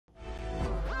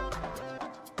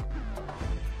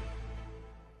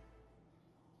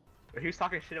Who's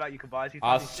talking shit about you, Kabaji?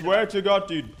 I swear to God,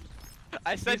 dude.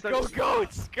 I said go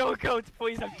goats! Go goats,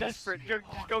 please, I'm desperate. Just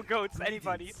go goats,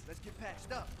 anybody. Let's get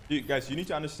patched up. Dude, guys, you need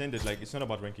to understand that, like, it's not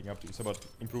about ranking up, dude. It's about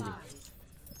improving.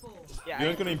 Yeah, You're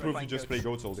not gonna improve if you just play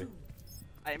goats all day.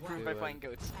 I improved by playing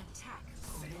goats.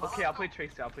 Okay, I'll play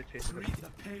Tracer.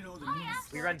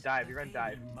 We run dive.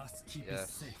 Yeah.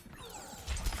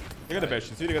 They got the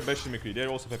Bastion. See, they got Bastion McCree. They're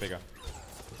also Pepega.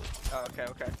 Oh, okay,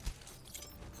 okay.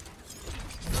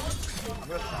 I'm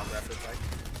gonna stop after this, like.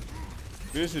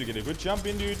 Good to get a good jump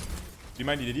in, dude. You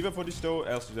might need a D.Va for this though,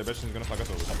 else the Bastion is gonna fuck us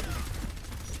over.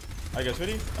 Are you guys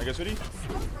ready?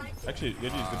 Actually, yeah,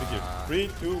 dude, it's the big here. 3,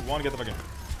 2, 1, get the fuck in.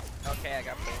 Okay, I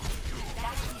got played.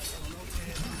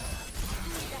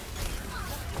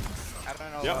 I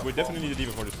don't know. Yeah, we definitely need a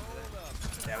D.Va for this.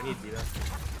 Yeah, we need D.Va.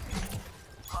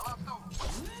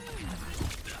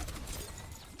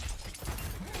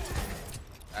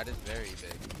 That is very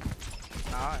big.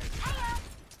 Nice.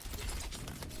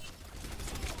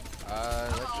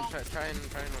 Let's try and run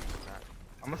from that.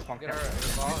 I'm gonna spunk Get it. our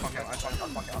I'll spunk it.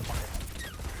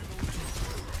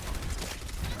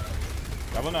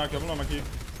 Double knock, Maki.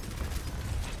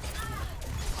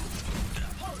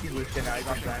 He's Lucian now, he's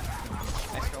on time.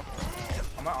 Nice go.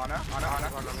 I'm on Ana.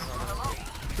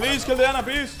 Please kill the Ana,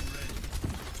 please!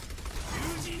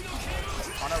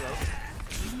 Ana low.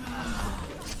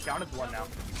 Down is 1 now.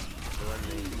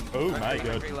 Oh my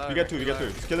God. We get 2.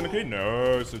 Just kill the McCree?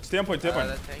 No. So stay on point,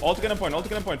 All together on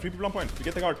point. 3 people on point. We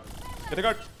get the guard. Get the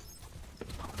guard.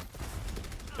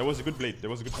 That was a good blade.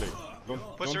 Don't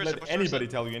let anybody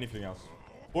tell you anything else.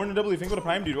 4 in the W, think for the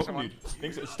prime, dude. Welcome,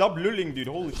 dude. Stop lulling, dude.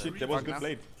 Holy shit, that was a good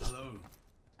blade.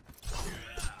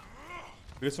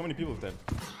 We got so many people with that.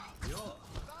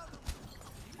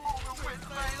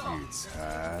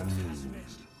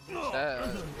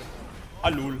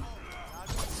 Alul.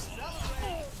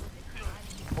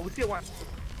 Oh, we see it 1.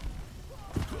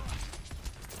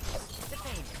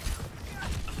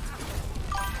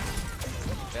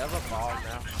 They have a ball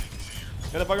now.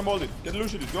 Get the fucking ball, dude. Get the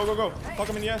Lucian, dude. Go. Fuck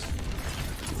him in the ass.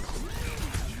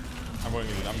 I'm going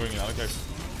in, dude. I don't care.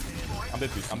 I'm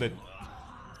dead, dude. I'm dead.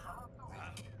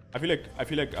 I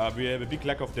feel like we have a big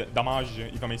lack of the damage,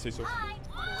 if I may say so.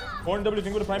 4 in W,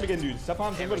 think with the prime again, dude.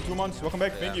 Sapan, think with the 2 months. Welcome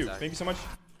back. Thank you so much.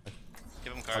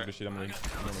 Give him card. Shit, I'm range.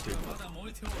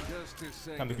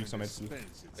 Time to click some heads.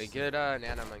 We good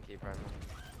Nana Monkey Prime.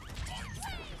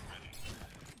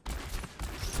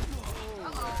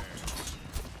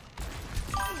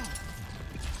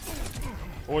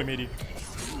 Oi, matey.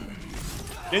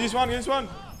 Get this one.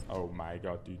 Oh my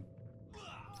God, dude.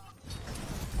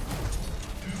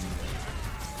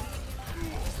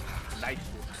 Nice.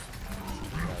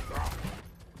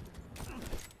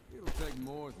 It'll take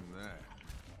more than that.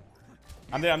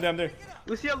 I'm there.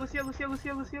 Lucio. Look,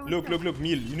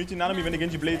 Meal. You need to nano me when the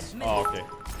Genji blades. Oh, okay.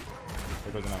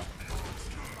 There goes the nano.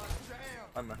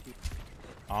 Unlucky.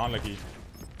 Unlucky.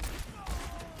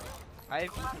 I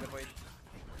have the void.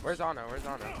 Where's Ana? Oh,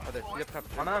 there. You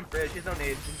have Ana on bridge. She's no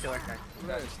nade. She's kill her. I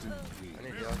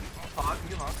need heal. Hog,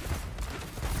 you hog.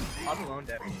 Hog alone,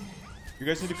 dead. You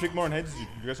guys need to click more on heads, dude.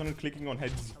 You guys aren't clicking on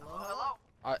heads.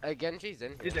 Genji's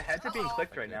in. Dude, the heads are being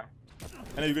clicked right now.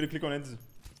 I know you gotta click on heads.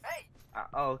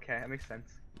 Oh, okay. That makes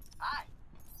sense.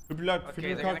 Triple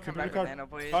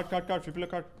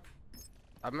card.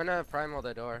 I'm gonna primal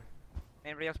the door.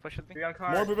 Anybody else push with me? More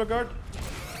triple card.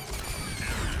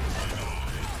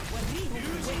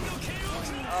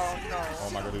 Oh no. Oh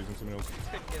my God, they're using something else.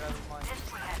 Get out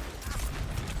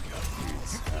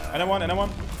of mine. And I won.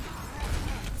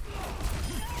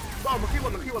 Oh, McCree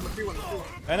one.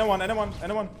 And I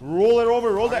won. Roll it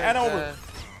over. Roll the Ana over.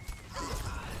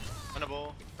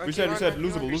 Winnable. We said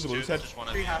losable. You said.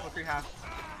 3 half.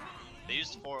 They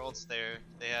used 4 ults there.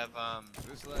 They have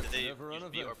did they use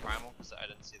B or primal? Because I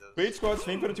didn't see those. Wait, squads.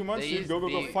 Think for the 2 months. Dude,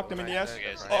 go. Fuck them in the ass.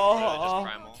 Okay, so they have just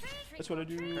primal. That's what I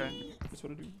do. We need to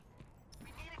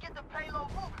get the payload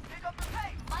moving. Pick up the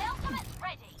pace. My ultimate's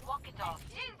ready. Walk it off.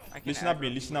 Listen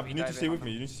up. You need to stay with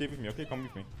me. Okay, come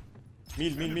with me.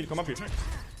 Meal, come up here.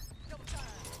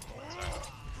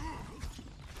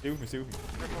 Stay with me.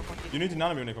 You need to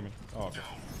nano me when they come in. Oh, okay.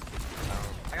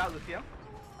 I got Lucio.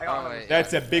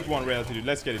 That's a big one, reality, dude.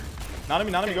 Let's get it. Nano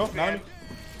me, go. Nano me.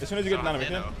 As soon as you get nano me,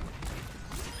 okay?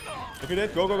 If you're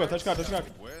dead, go. Touch card. They're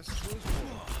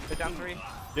down 3.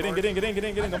 Get in.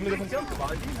 Don't play defense.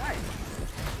 Nice.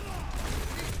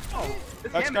 Oh,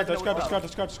 Touch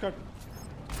card.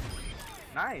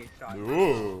 Nice shot.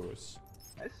 Yes.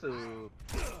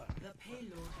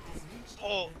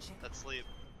 Oh, that's sleep.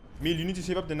 Meal, you need to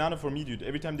save up the nano for me, dude.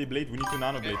 Every time they blade, we need to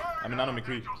nano blade. I'm a nano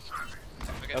McCree.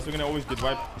 Okay. Else we're gonna always get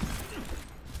wiped.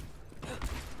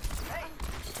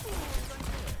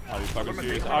 Are you fucking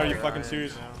serious? Are you fucking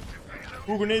serious?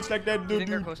 Who grenades like that, I dude? think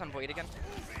they're close on Void again.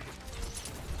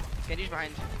 Genji's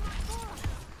behind.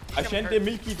 Ashante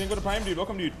Milky, thank you for the prime, dude.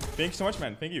 Welcome, dude. Thank you so much,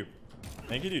 man. Thank you.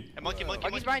 Thank you, dude. Hey, monkey.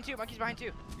 Monkey's behind too. Monkey's behind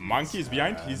too. Monkey is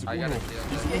behind. He's I Uno. got it.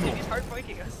 He's hard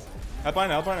flanking us. Help right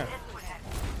now, help right now.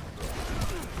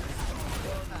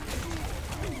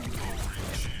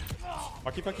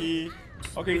 Fucky.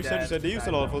 Okay, you said they used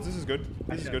a lot of ults. This is good.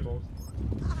 This is good.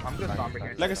 I'm just Sombra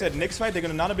here. Like I said, next fight they're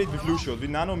gonna nano bait with blue shield. We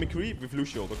nano McCree with blue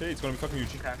shield. Okay, it's gonna be fucking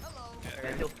huge. Okay.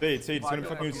 Say it. It's gonna be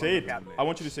fucking huge. Say it. I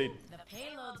want you to say it. The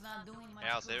payload's not doing much.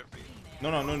 Yeah, I'll save it for you. No.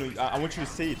 I want you to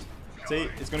say it. Say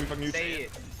it. It's gonna be fucking huge. Say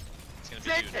it. It's gonna be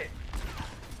huge.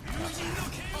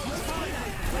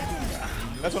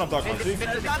 That's what I'm talking about. See?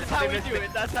 That's how we do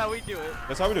it. That's how we do it.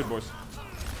 That's how we do it, boys.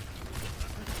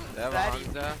 They have a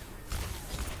Hanzo.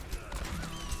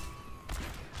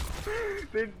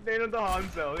 They know the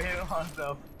Hanzo. They know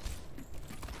Hanzo.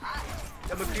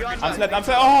 I'm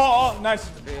flat. Oh, nice.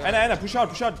 Anna, push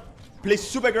out. Play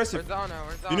super aggressive. Where's Ana?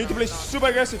 You need to play super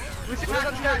aggressive. He's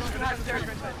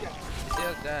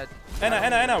dead.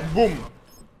 Anna, boom.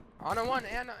 Ana 1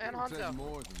 and Take Hanzo.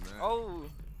 more than that. Oh.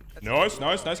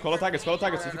 Nice. Call attackers.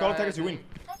 If you call attackers, you win.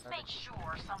 Let's make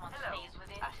sure someone stays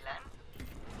with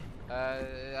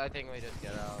it. I think we just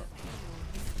get out.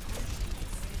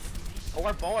 Oh,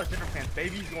 our ball has different pants.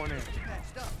 Baby's going in.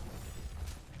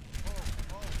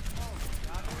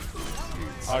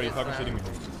 Are you fucking shitting me?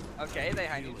 Okay, they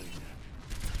hide you.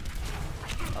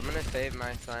 I'm gonna save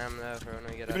my slam though for when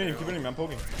we get out. Keep it in, I'm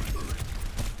poking.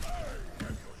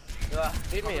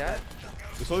 Leave me yet.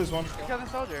 You saw this one. Kill the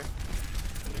soldier.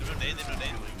 They no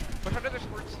nade. Push under their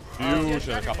sports. You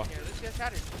should have kappa. Let's get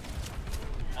shattered.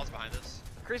 All's behind us.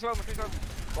 McCree's low.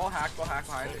 Ball hack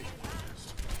behind.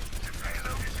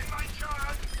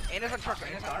 Anna's on truck.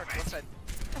 Left side.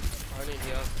 I need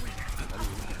heals.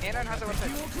 Anna and Hanzo left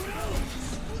side.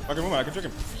 Okay, move on, I can trick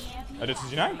him. That's a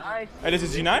G9? Nice. That's a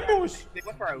G9, boys. They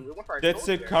went for our That's a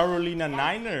soldier. Carolina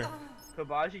Niner.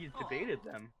 Kabaji debated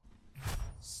them.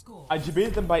 I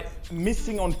debated them by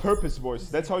missing on purpose, boys.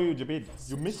 That's how you debate.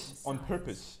 You miss on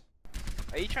purpose.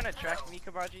 Are you trying to track me,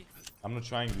 Kabaji? I'm not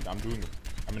trying, dude. I'm doing it.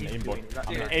 I'm an aimbot. doing it. I'm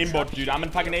an Dude, aimbot, dude. I'm a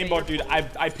fucking aimbot, dude.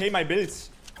 I pay my bills.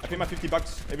 I pay my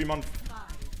 $50 every month.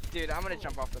 Dude, I'm gonna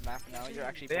jump off the map now. You're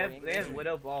actually They playing. have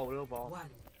Widow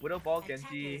Ball,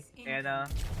 Genji, Anna,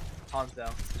 Hanzo.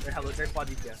 They're quad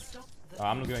DPS.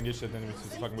 I'm not gonna engage that enemy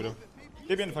since fucking widow.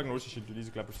 They be in the fucking Roshi shit, dude.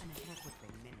 Easy clappers.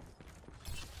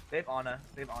 They have Ana.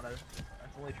 That's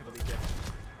only triple DPS.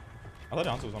 I thought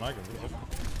the answer was on Icon.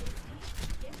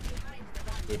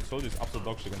 Dude, Soldier's absolute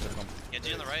dog shit against that comp.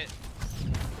 Genji on the right.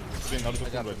 He's doing another I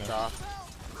got right the now. stop.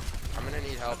 I'm gonna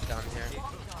need help down here.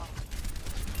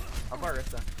 I'm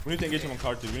Marissa. We need to engage him on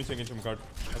card, dude. That's gonna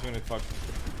get fucked.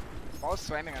 Ball's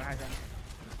slamming on high ground.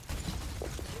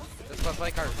 Just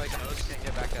play card. Just can't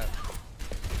get back up.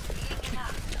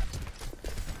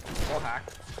 Ball hack.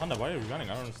 Panda, why are you running?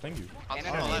 I don't understand you. Han's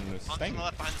Anna on the left. doesn't Han's on stink. the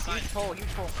left behind the sign.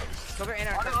 Huge pull. Silver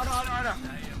Anna. Ana.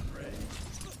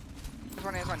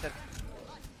 There's one dead.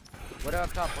 What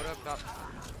up top?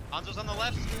 Hanzo's on the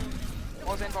left.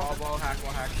 Ball's in, ball. Ball hack.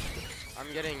 I'm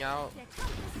getting out.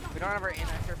 We don't have our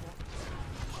Anna, careful.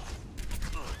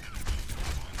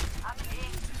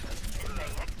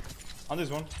 On this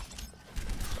one.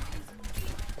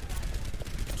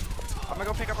 I'm gonna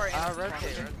go pick up our Anna.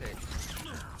 Rotate.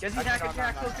 Genji hack,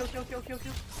 kill.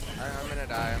 I'm gonna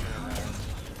die.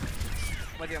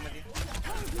 I'm with you.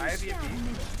 I have EMP.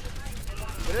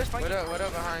 Widow's fighting. Widow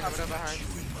behind.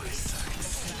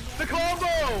 The combo!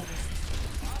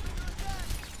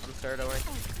 I'm third away.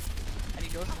 I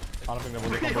need ghost. I don't think that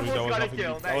was a combo, dude. That was nothing,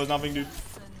 dude. That was nothing, dude.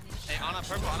 Hey, Ana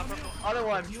purple. Other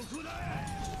one.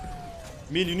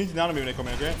 Meal, you need to nano me when they come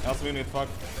in, okay? Else we're gonna get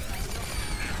fucked.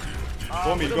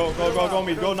 Go Meal, go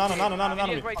Meal, go nano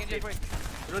me. Genji's break.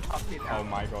 Widow top team Oh half.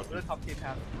 my god. Widow top team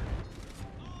half.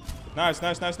 Nice.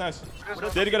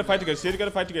 They gotta fight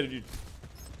together, dude.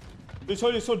 Dude,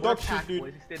 Soldier's so dog shit, dude.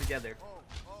 Boys, we stay together.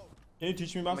 Can you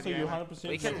teach me, Master? You 100%.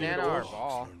 We can nano our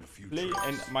ball. Play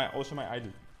and also my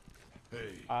idol.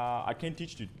 I can't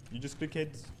teach, dude. You just click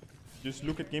heads. Just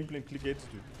look at gameplay and click heads,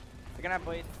 dude. They're gonna have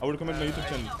blade. I would recommend my YouTube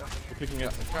channel for clicking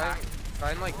heads.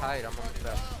 Try and like hide. I'm on the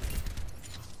step.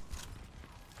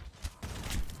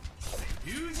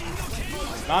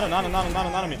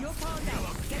 Nano me. He's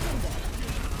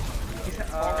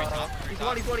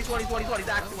one. He's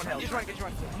actually one health. Get you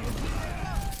one.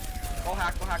 Ball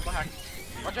hack.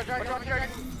 Watch out, drag.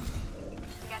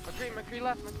 McCree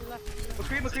left.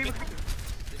 McCree.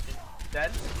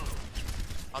 Dead.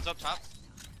 Hanzo up top.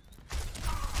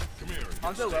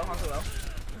 Hanzo low.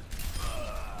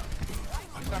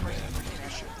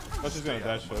 That's just gonna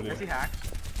dash early. Mercy hack.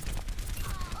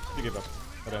 You give up.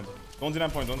 At end. Don't do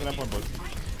that point, boys.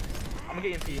 I'm gonna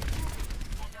get EMP.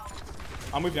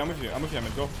 I'm with you,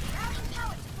 Ahmed. Go.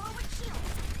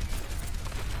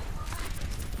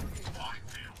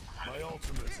 My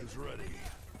ultimate is ready.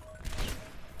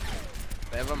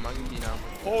 They have a monkey now.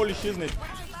 Holy shiznit.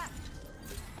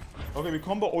 Okay, we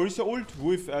combo Orisa ult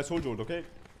with Soldier ult, okay?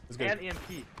 Let's go. And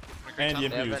EMP. And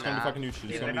EMP, They have it's an gonna be app. fucking huge. It's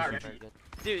Yeah, gonna they're be not huge.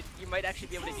 Dude, you might actually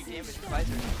be able to do damage with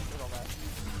Visor with all that.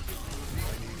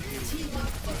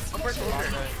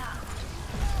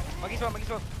 Monkey's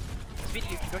one. Speed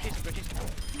you, go chase him.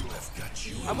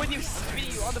 I'm with you, I'm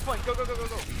speeding you on the point. Go.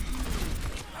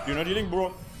 You're not healing,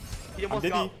 bro. He I'm almost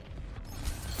dead. got.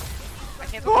 I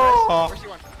cancel Oh. the rest. Where's you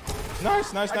one?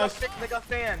 Nice. I got 6 mega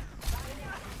fan.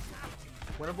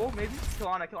 Winnable, maybe? Kill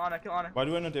Ana. Why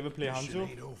do I not ever play Hanzo?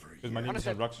 Ain't over Because my name is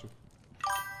not Raksu.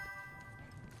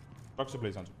 Raksu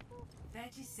plays Hanzo.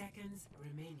 30 seconds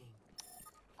remaining.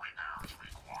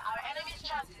 Our enemy's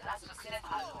chances as to sit at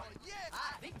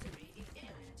Victory is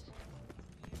imminent.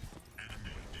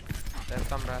 They have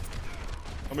some breath.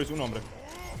 Somebody's un hombre.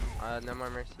 No more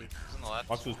mercy. He's on the left.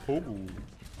 Raksu is Pogu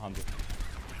Hanzo.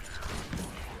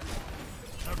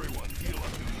 Everyone heal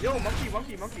up. Yo, monkey.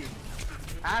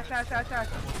 Ash. McCree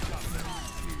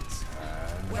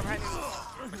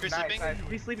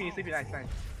Nice. sleeping. He's sleeping, nice.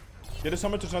 Get a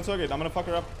summer to transfer gate. I'm gonna fuck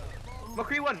her up.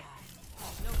 McCree one.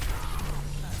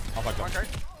 I'll fuck her.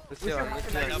 Let's We see still him. hack Let's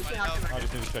him, see him. No, but no. I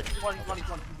just need to check. One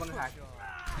hack.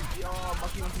 Yo,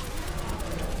 monkey one.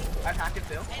 I've hacked it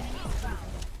still.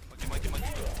 Monkey.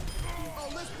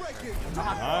 I'll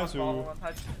have Nice, to follow,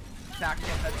 touch. Attack,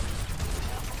 can't touch.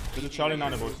 Get the Charlie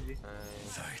 9 boys.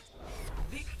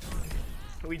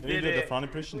 We Do you did do the it. front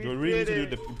impression? We Do I really need to did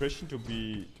do the impression to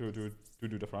do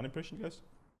the front impression, guys?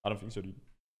 I don't think so, dude.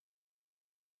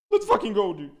 Let's fucking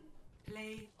go, dude.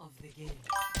 Play of the game.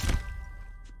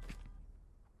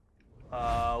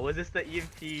 Was this the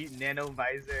EMP nano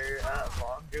visor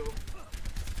long duel?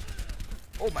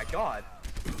 Oh my god.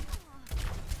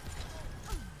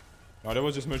 No, that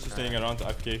was just Mercy staying around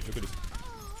AFK. Look at this.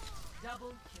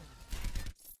 Double kill.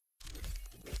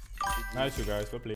 Nice, you guys. Well played.